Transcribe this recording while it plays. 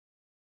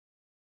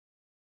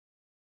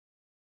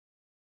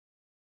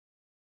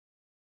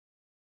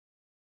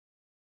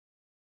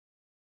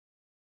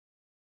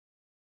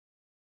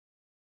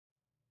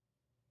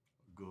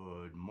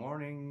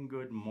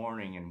good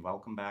morning, and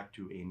welcome back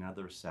to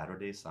another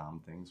Saturday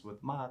Somm-things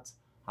with Mats.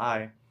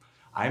 Hi,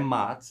 I'm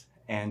Mats,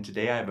 and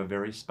today I have a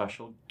very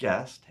special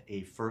guest,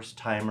 a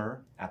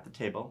first-timer at the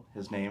table.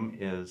 His name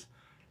is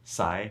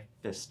Cy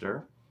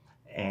Phyfer,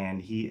 and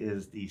he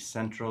is the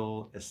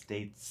Central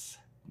Estates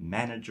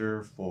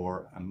Manager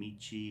for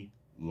Amici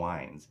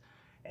Wines.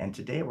 And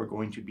today we're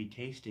going to be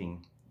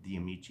tasting the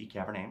Amici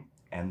Cabernet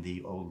and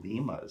the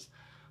Olemas.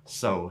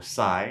 So,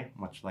 Cy,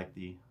 much like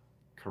the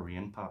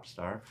Korean pop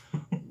star,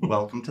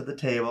 welcome to the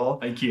table.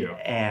 Thank you.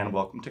 And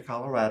welcome to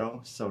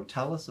Colorado. So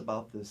tell us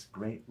about this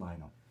great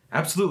lineup.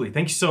 Absolutely.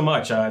 Thank you so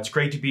much. It's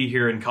great to be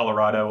here in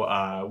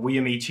Colorado. We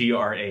Amici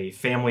are a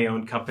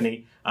family-owned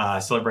company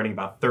celebrating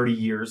about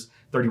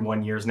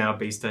 31 years now,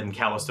 based in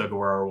Calistoga,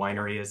 where our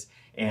winery is.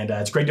 And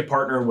it's great to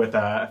partner with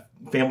a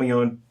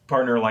family-owned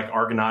partner like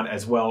Argonaut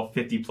as well,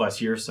 50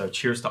 plus years. So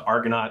cheers to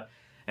Argonaut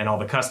and all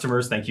the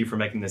customers. Thank you for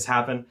making this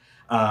happen.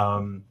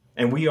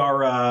 And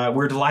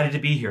we're delighted to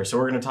be here. So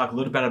we're going to talk a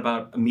little bit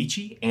about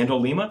Amici and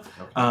Olema.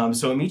 Okay.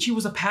 So Amici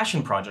was a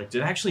passion project.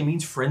 It actually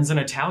means friends in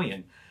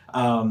Italian.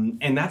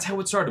 And that's how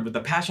it started, with the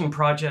passion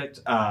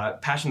project,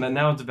 passion that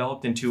now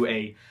developed into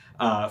a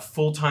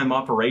full-time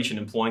operation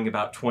employing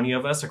about 20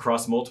 of us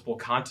across multiple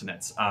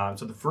continents.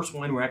 So the first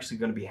wine we're actually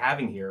going to be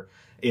having here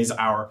is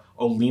our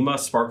Olema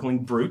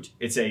Sparkling Brut.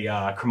 It's a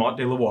Cremant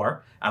de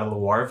Loire out of the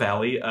Loire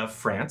Valley of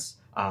France.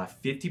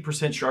 50%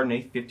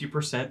 Chardonnay,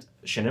 50%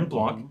 Chenin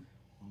Blanc. Mm-hmm.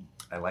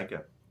 I like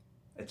it.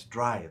 It's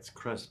dry, it's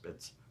crisp,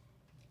 it's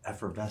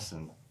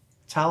effervescent.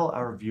 Tell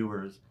our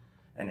viewers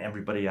and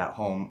everybody at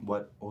home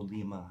what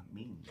Olema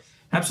means.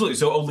 Absolutely.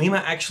 So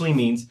Olema actually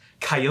means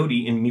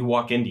coyote in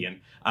Miwok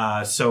Indian.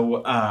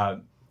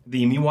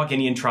 The Miwok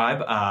Indian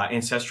tribe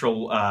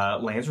ancestral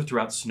lands were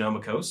throughout the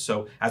Sonoma coast.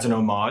 So as an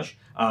homage,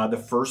 the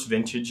first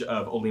vintage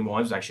of Olema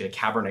wine was actually a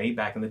Cabernet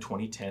back in the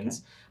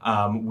 2010s.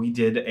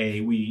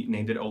 We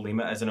named it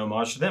Olema as an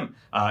homage to them.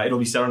 It'll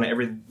be set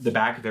on the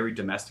back of every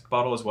domestic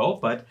bottle as well.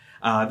 But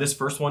this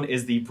first one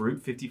is the Brut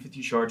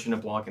 50-50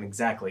 Chenin Blanc, and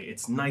exactly,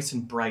 it's nice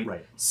and bright.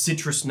 Right.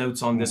 Citrus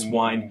notes on this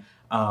wine.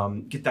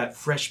 Get that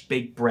fresh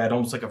baked bread,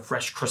 almost like a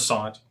fresh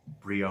croissant.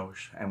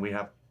 Brioche, and we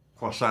have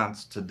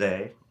croissants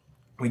today.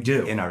 We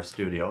do. In our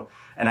studio.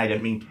 And I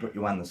didn't mean to put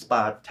you on the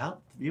spot.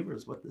 Tell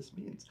viewers what this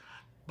means.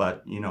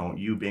 But, you know,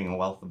 you being a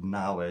wealth of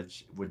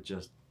knowledge would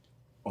just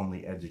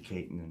only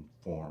educate and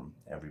inform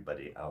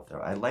everybody out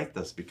there. I like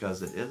this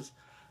because it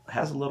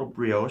has a little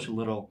brioche, a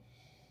little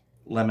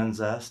lemon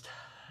zest.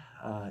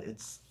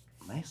 It's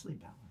nicely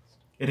balanced.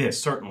 It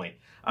is, certainly.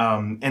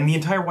 And the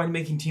entire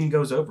winemaking team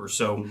goes over.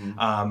 So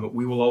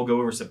we will all go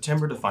over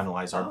September to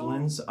finalize our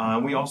blends.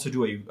 We also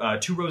do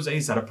two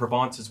rosés out of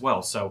Provence as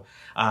well. So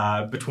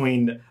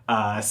between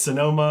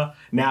Sonoma,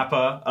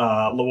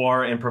 Napa,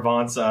 Loire, and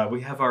Provence,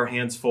 we have our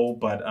hands full,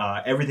 but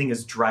everything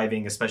is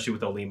driving, especially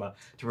with Olema,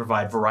 to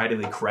provide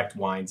varietally correct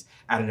wines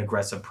at an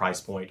aggressive price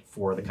point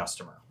for the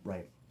customer.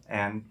 Right.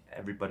 And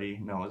everybody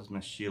knows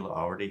Miss Sheila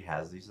already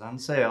has these on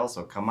sale,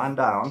 so come on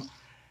down.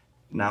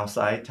 Now,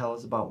 Cy, tell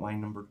us about wine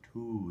number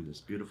 2,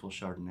 this beautiful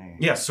Chardonnay.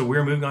 Yes, so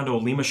we're moving on to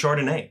Olema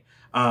Chardonnay,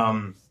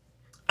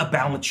 a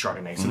balanced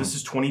Chardonnay. So this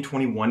is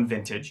 2021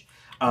 vintage,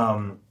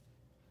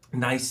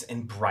 nice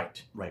and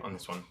bright on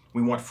this one.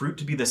 We want fruit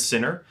to be the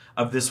center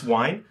of this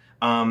wine.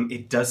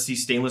 It does see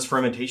stainless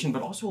fermentation,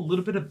 but also a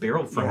little bit of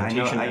barrel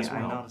fermentation as well.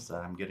 I noticed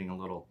that. I'm getting a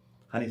little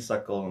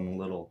honeysuckle and a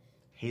little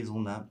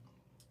hazelnut,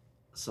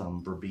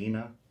 some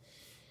verbena,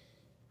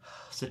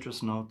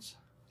 citrus notes.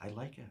 I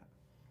like it.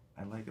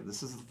 I like it.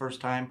 This is the first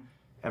time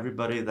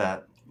everybody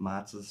that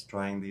Mats is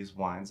trying these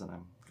wines, and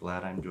I'm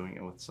glad I'm doing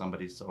it with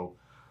somebody so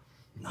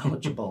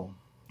knowledgeable.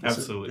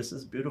 Absolutely. This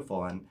is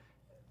beautiful, and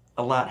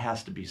a lot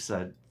has to be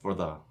said for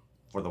the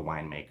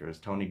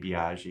winemakers. Tony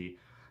Biaggi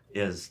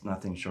is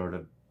nothing short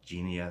of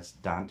genius.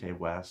 Dante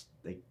West,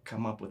 they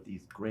come up with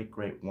these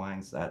great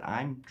wines that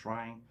I'm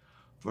trying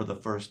for the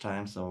first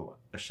time, so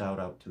a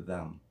shout out to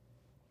them.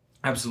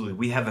 Absolutely.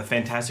 We have a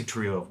fantastic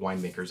trio of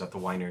winemakers at the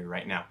winery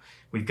right now.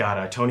 We've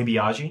got Tony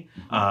Biaggi,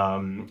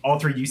 all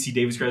 3 UC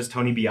Davis grads.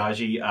 Tony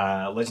Biaggi,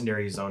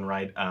 legendary in his own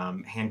right,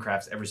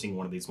 handcrafts every single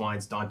one of these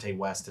wines. Dante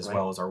West as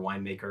well as our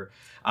winemaker.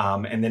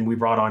 And then we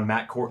brought on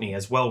Matt Courtney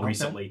as well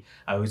recently,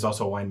 who's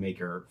also a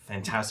winemaker.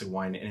 Fantastic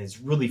wine. And it's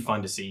really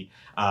fun to see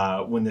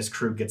when this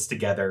crew gets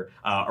together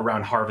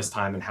around harvest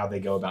time and how they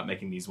go about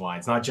making these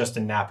wines, not just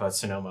in Napa,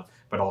 Sonoma,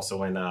 but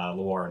also in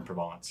Loire and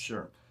Provence.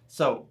 Sure.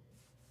 So,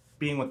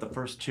 being with the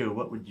first 2,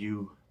 what would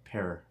you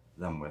pair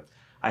them with?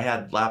 I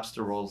had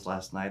lobster rolls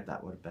last night.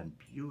 That would have been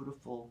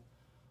beautiful.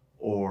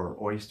 Or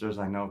oysters.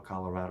 I know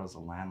Colorado's a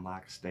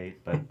landlocked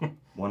state, but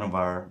one of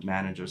our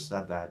managers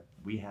said that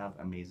we have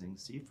amazing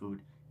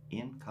seafood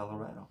in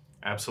Colorado.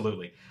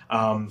 Absolutely.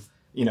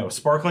 You know,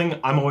 sparkling,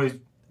 I'm always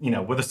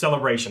with a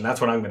celebration.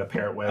 That's what I'm going to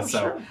pair it with. Oh, so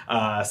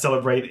sure.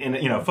 celebrate in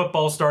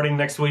football starting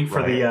next week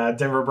for the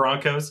Denver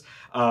Broncos.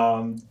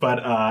 But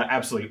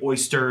absolutely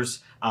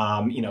oysters.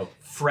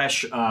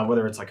 Fresh,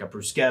 whether it's like a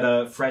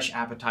bruschetta, fresh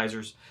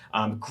appetizers.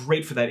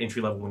 Great for that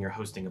entry level when you're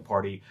hosting a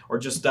party or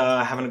just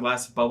having a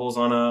glass of bubbles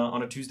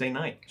on a Tuesday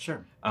night.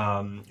 Sure.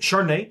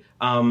 Chardonnay.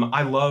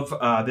 I love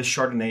this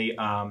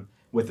Chardonnay.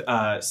 With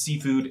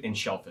seafood and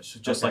shellfish,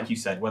 just like you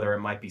said, whether it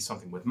might be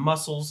something with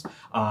mussels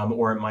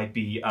or it might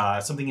be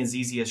something as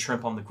easy as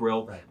shrimp on the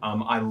grill. Right.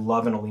 I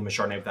love an Olema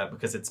Chardonnay with that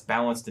because it's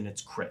balanced and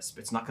it's crisp.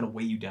 It's not going to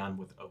weigh you down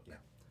with oak. Yeah.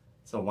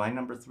 So wine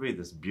number 3,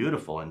 this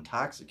beautiful,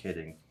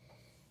 intoxicating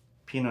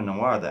Pinot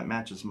Noir that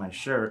matches my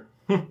shirt.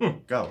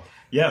 Go.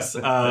 Yes,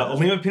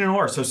 Olema Pinot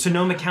Noir. So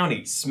Sonoma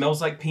County,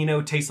 smells like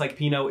Pinot, tastes like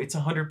Pinot. It's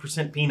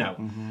 100% Pinot.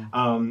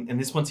 And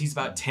this one sees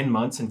about 10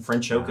 months in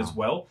French oak as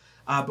well.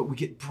 But we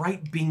get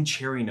bright bean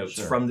cherry notes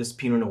from this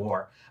Pinot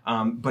Noir.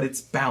 But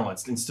it's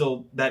balanced and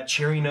still that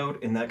cherry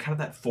note and that kind of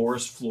that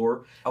forest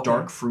floor,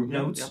 dark fruit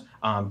notes,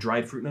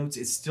 dried fruit notes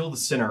is still the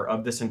center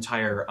of this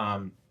entire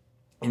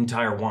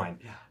wine.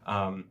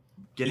 Yeah.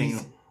 Getting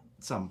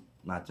some,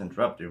 not to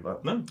interrupt you,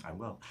 but no. I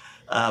will.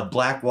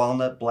 Black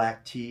walnut,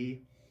 black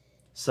tea,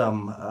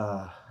 some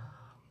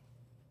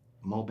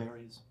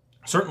mulberries.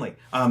 Certainly.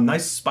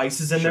 Nice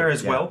spices in there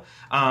as well.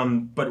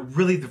 But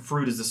really the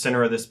fruit is the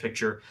center of this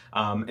picture.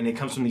 And it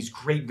comes from these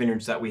great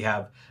vineyards that we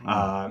have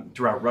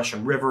throughout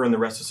Russian River and the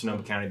rest of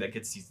Sonoma County that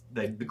gets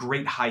the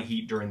great high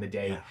heat during the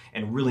day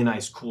and really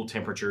nice cool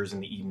temperatures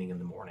in the evening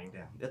and the morning.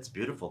 Yeah, it's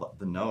beautiful.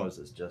 The nose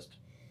is just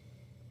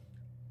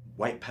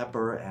white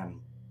pepper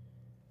and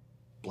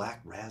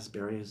black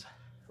raspberries.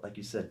 Like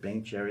you said,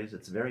 Bing cherries.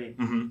 It's very,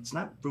 it's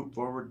not fruit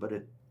forward, but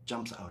it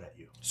jumps out at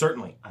you.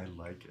 Certainly. I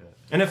like it.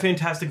 And a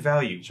fantastic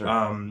value. Sure.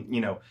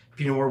 Pinot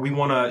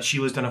Noir,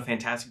 Sheila's done a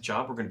fantastic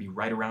job. We're going to be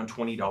right around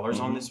 $20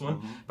 on this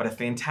one, but a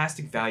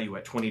fantastic value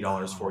at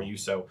 $20 for you.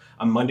 So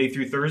a Monday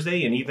through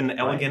Thursday and even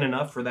elegant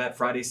enough for that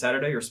Friday,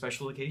 Saturday or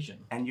special occasion.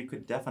 And you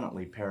could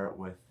definitely pair it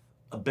with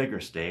a bigger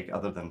steak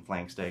other than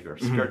flank steak or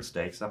skirt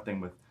steak, something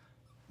with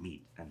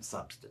meat and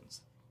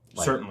substance.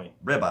 Like Certainly.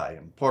 Ribeye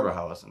and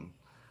porterhouse and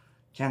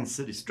Kansas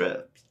City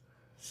strips.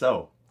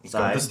 So, let's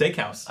go to the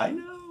steakhouse. I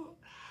know.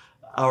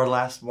 Our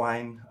last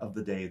wine of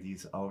the day.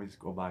 These always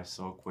go by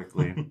so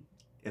quickly.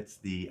 It's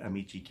the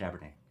Amici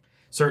Cabernet.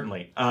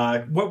 Certainly.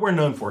 What we're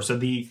known for. So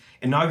the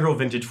inaugural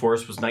vintage for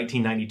us was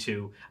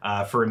 1992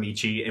 for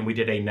Amici, and we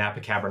did a Napa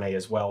Cabernet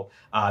as well.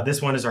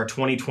 This one is our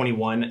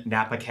 2021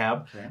 Napa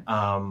Cab.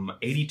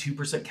 82%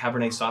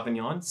 Cabernet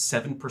Sauvignon,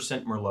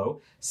 7%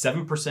 Merlot,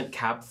 7%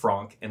 Cab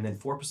Franc, and then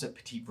 4%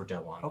 Petit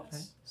Verdot on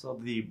this. So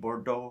the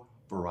Bordeaux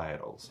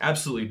varietals.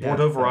 Absolutely.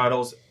 Bordeaux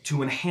varietals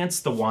to enhance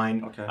the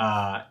wine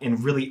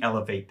and really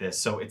elevate this.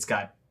 So it's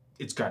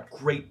got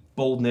great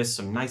boldness,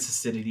 some nice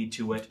acidity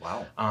to it.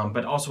 Wow.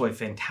 But also a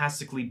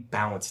fantastically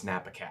balanced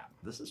Napa Cab.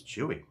 This is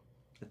chewy.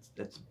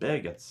 It's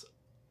big. It's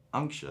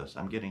unctuous.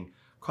 I'm getting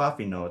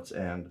coffee notes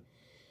and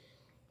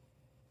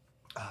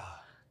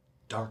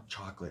dark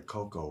chocolate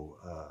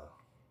cocoa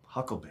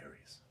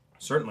huckleberries.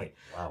 Certainly.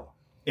 Wow.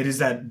 It is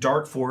that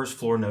dark forest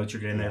floor notes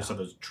you're getting there. So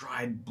those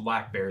dried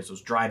blackberries,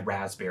 those dried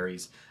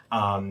raspberries.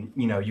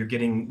 You're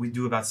getting, we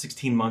do about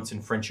 16 months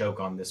in French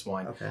oak on this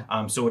wine.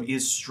 So it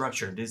is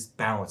structured, it is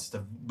balanced,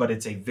 but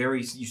it's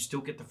you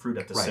still get the fruit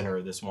at the center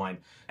of this wine.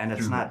 And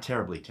it's not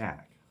terribly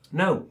tannic.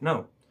 No.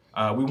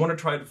 We want to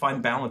try to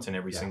find balance in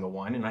every single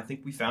wine, and I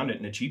think we found it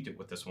and achieved it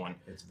with this one.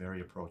 It's very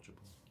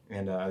approachable.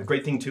 And the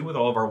great thing, too, with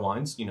all of our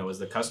wines, as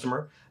the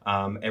customer,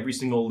 every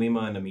single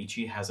Olema and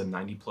Amici has a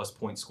 90-plus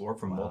point score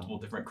from multiple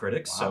different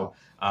critics. So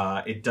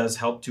it does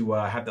help to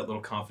have that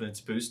little confidence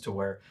boost to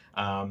where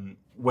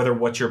whether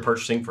what you're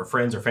purchasing for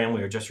friends or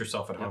family or just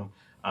yourself at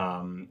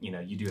home,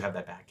 you do have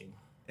that backing.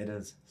 It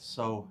is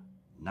so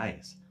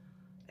nice.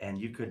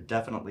 And you could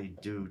definitely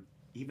do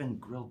even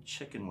grilled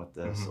chicken with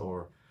this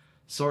or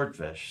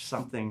swordfish,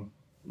 something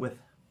with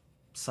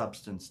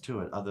substance to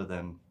it other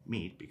than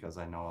meat, because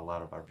I know a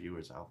lot of our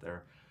viewers out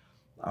there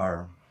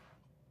are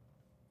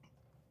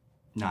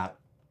not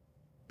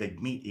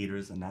big meat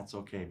eaters, and that's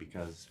okay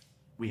because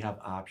we have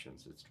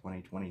options. It's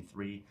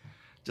 2023,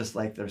 just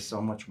like there's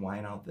so much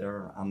wine out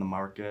there on the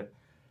market,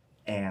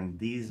 and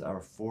these are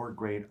 4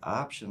 great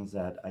options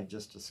that I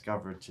just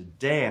discovered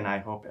today, and I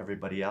hope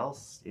everybody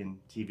else in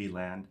TV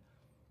land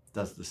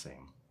does the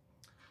same.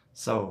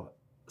 So,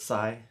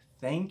 Cy,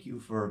 thank you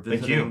for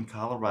visiting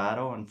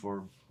Colorado and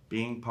for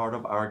being part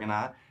of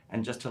Argonaut.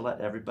 And just to let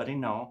everybody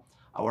know,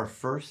 our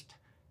first,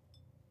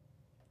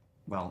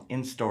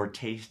 in-store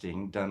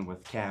tasting done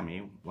with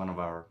Cammie, one of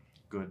our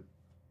good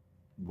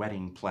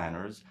wedding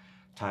planners,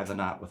 Tie the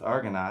Knot with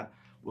Argonaut,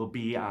 will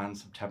be on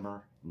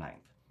September 9th.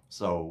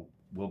 So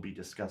we'll be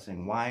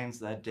discussing wines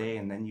that day,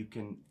 and then you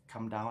can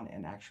come down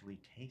and actually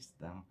taste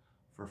them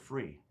for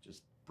free.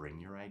 Just bring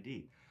your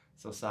ID.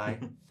 So, Cy,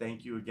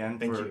 thank you again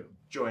for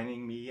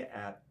joining me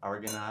at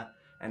Argonaut.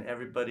 And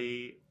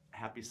everybody,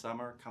 happy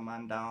summer. Come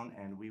on down,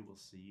 and we will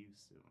see you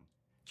soon.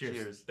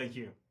 Cheers. Thank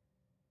you.